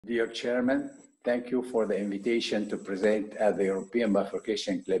Dear Chairman, thank you for the invitation to present at the European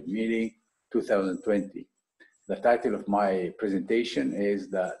Bifurcation Club meeting 2020. The title of my presentation is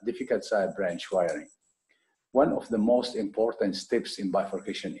the difficult side branch wiring. One of the most important steps in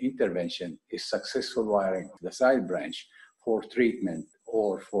bifurcation intervention is successful wiring of the side branch for treatment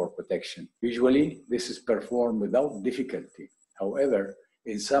or for protection. Usually, this is performed without difficulty. However,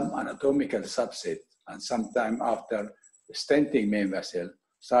 in some anatomical subset and sometime after stenting main vessel,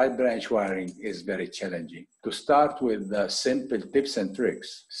 side branch wiring is very challenging. To start with the simple tips and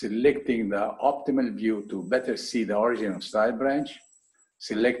tricks, selecting the optimal view to better see the origin of side branch,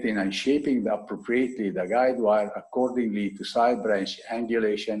 selecting and shaping appropriately the guide wire accordingly to side branch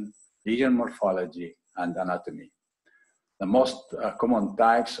angulation, lesion morphology, and anatomy. The most common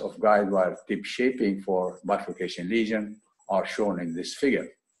types of guide wire tip shaping for bifurcation lesion are shown in this figure.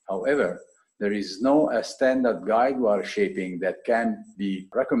 However, there is no standard guide wire shaping that can be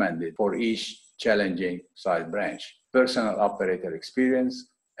recommended for each challenging side branch. Personal operator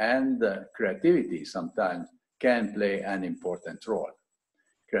experience and creativity sometimes can play an important role.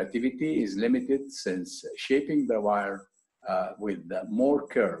 Creativity is limited since shaping the wire with more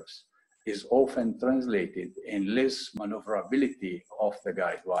curves is often translated in less maneuverability of the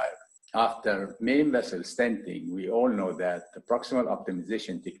guide wire. After main vessel stenting, we all know that the proximal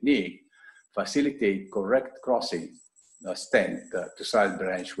optimization technique facilitates correct crossing the stent to side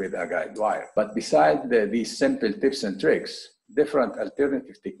branch with a guide wire. But besides these simple tips and tricks, different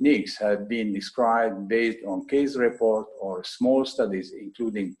alternative techniques have been described based on case report or small studies,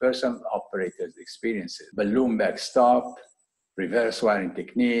 including personal operators' experiences. Balloon backstop, reverse wiring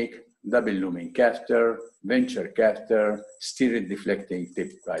technique, double looming catheter, venture catheter, steered deflecting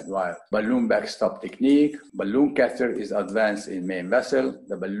tip guide wire. Balloon backstop technique. Balloon catheter is advanced in main vessel.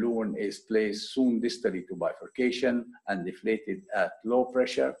 The balloon is placed soon distally to bifurcation and deflated at low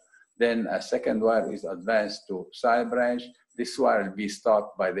pressure. Then a second wire is advanced to side branch. This wire will be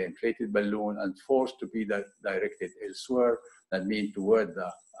stopped by the inflated balloon and forced to be directed elsewhere, that means toward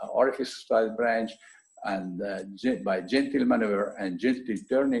the orifice side branch, and by gentle maneuver and gentle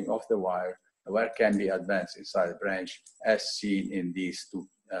turning of the wire can be advanced inside branch as seen in these two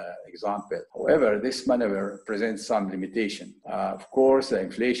examples. However, this maneuver presents some limitation. Of course, the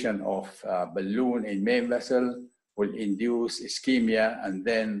inflation of balloon in main vessel will induce ischemia, and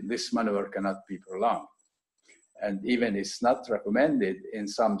then this maneuver cannot be prolonged. And even it's not recommended in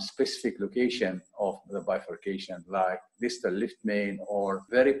some specific location of the bifurcation, like distal lift main or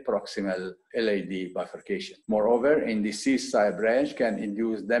very proximal LAD bifurcation. Moreover, indecision side branch can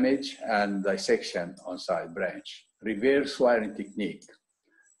induce damage and dissection on side branch. Reverse wiring technique.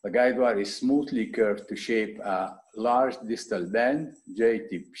 The guide wire is smoothly curved to shape a large distal band,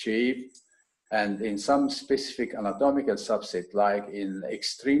 J-tip shape, and in some specific anatomical subset, like in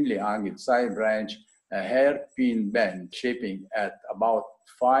extremely angled side branch, a hairpin bend shaping at about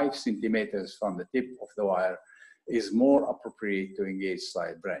 5 centimeters from the tip of the wire is more appropriate to engage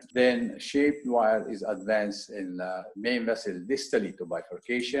side branch. Then shaped wire is advanced in main vessel distally to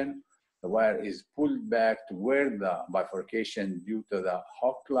bifurcation. The wire is pulled back to where the bifurcation due to the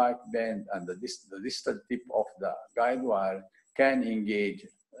hook-like bend, and the distal tip of the guide wire can engage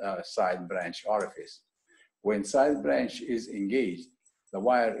side branch orifice. When side branch is engaged, the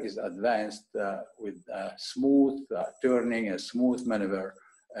wire is advanced with smooth turning and smooth maneuver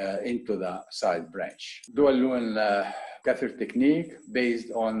into the side branch. Dual lumen catheter technique based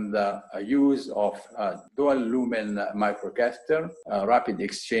on the use of dual lumen microcatheter, rapid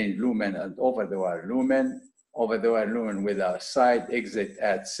exchange lumen and over-the-wire lumen. Over-the-wire lumen with a side exit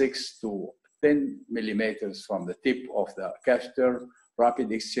at 6 to 10 millimeters from the tip of the catheter.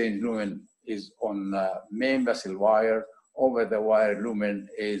 Rapid exchange lumen is on main vessel wire. Over-the-wire lumen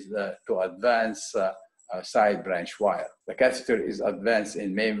is to advance side branch wire. The catheter is advanced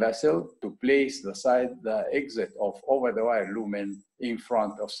in main vessel to place the exit of over-the-wire lumen in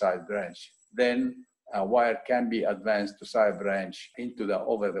front of side branch. Then a wire can be advanced to side branch into the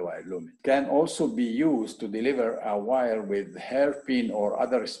over-the-wire lumen. Can also be used to deliver a wire with hairpin or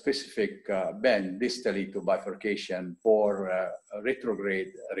other specific bend distally to bifurcation for retrograde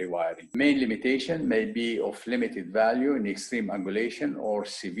rewiring. Main limitation may be of limited value in extreme angulation or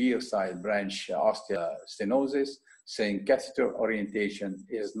severe side branch ostial stenosis, saying catheter orientation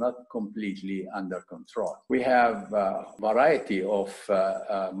is not completely under control. We have a variety of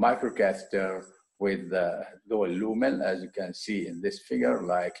microcatheter with dual lumen, as you can see in this figure,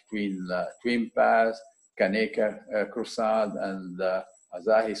 like Twin Pass, Kaneka Crusade, and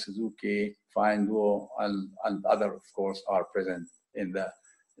Asahi Suzuki, Fine Duo, and other, of course, are present in the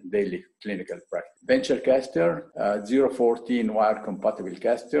daily clinical practice. Venture caster, 014 wire compatible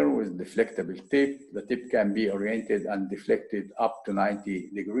caster with deflectable tip. The tip can be oriented and deflected up to 90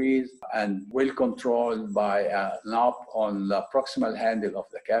 degrees and well controlled by a knob on the proximal handle of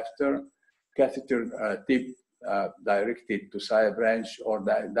the catheter. Catheter tip directed to side branch or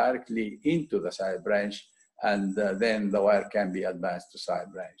directly into the side branch, and then the wire can be advanced to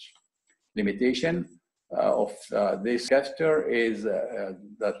side branch. Limitation of this catheter is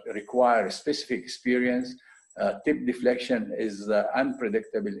that requires specific experience. Tip deflection is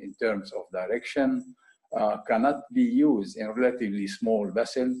unpredictable in terms of direction, cannot be used in relatively small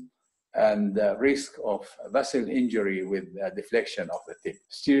vessels, and risk of vessel injury with deflection of the tip.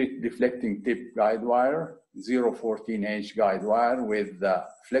 Steric deflecting tip guide wire, 0.14-inch guide wire with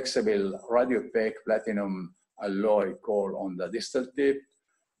flexible radiopaque platinum alloy core on the distal tip.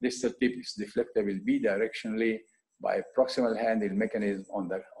 Distal tip is deflectable bidirectionally by proximal handle mechanism on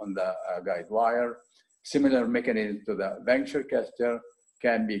the guide wire. Similar mechanism to the venture catheter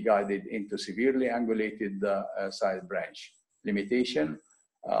can be guided into severely angulated side branch. Limitation,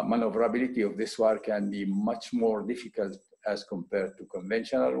 maneuverability of this wire can be much more difficult as compared to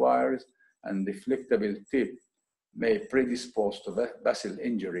conventional wires, and deflectable tip may predispose to vessel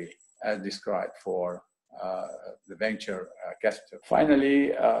injury as described for the venture catheter.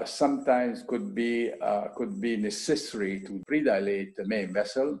 Finally, sometimes could be necessary to predilate the main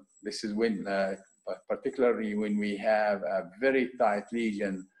vessel. This is when, particularly when we have a very tight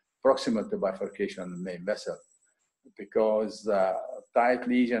lesion proximal to bifurcation of the main vessel, because tight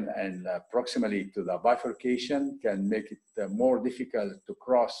lesion and proximally to the bifurcation can make it more difficult to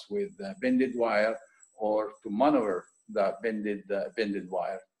cross with the bended wire or to maneuver the bended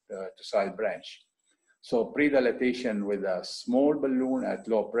wire to side branch. So predilatation with a small balloon at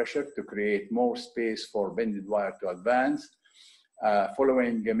low pressure to create more space for bended wire to advance.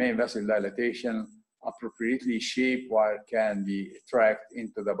 Following main vessel dilatation, appropriately shaped wire can be tracked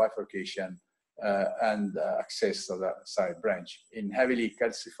into the bifurcation and access to the side branch. In heavily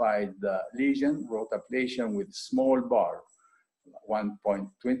calcified lesion, rotablation with small bar,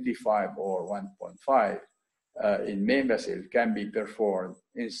 1.25 or 1.5, in main vessel can be performed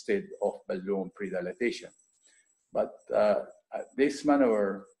instead of balloon predilatation. But this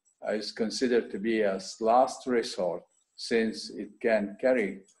maneuver is considered to be a last resort, since it can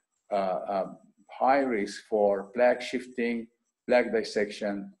carry high risk for plaque shifting, plaque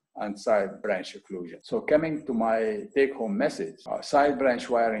dissection, and side branch occlusion. So coming to my take-home message, side branch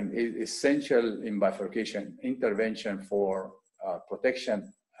wiring is essential in bifurcation intervention for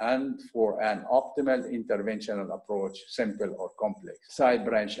protection and for an optimal interventional approach, simple or complex. Side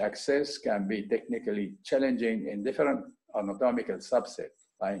branch access can be technically challenging in different anatomical subsets,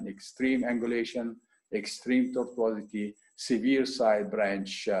 like extreme angulation, extreme tortuosity, severe side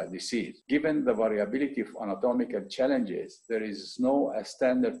branch disease. Given the variability of anatomical challenges, there is no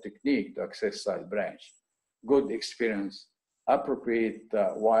standard technique to access side branch. Good experience, appropriate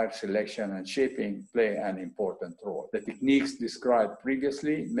wire selection and shaping play an important role. The techniques described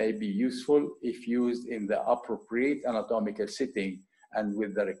previously may be useful if used in the appropriate anatomical setting and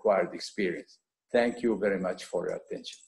with the required experience. Thank you very much for your attention.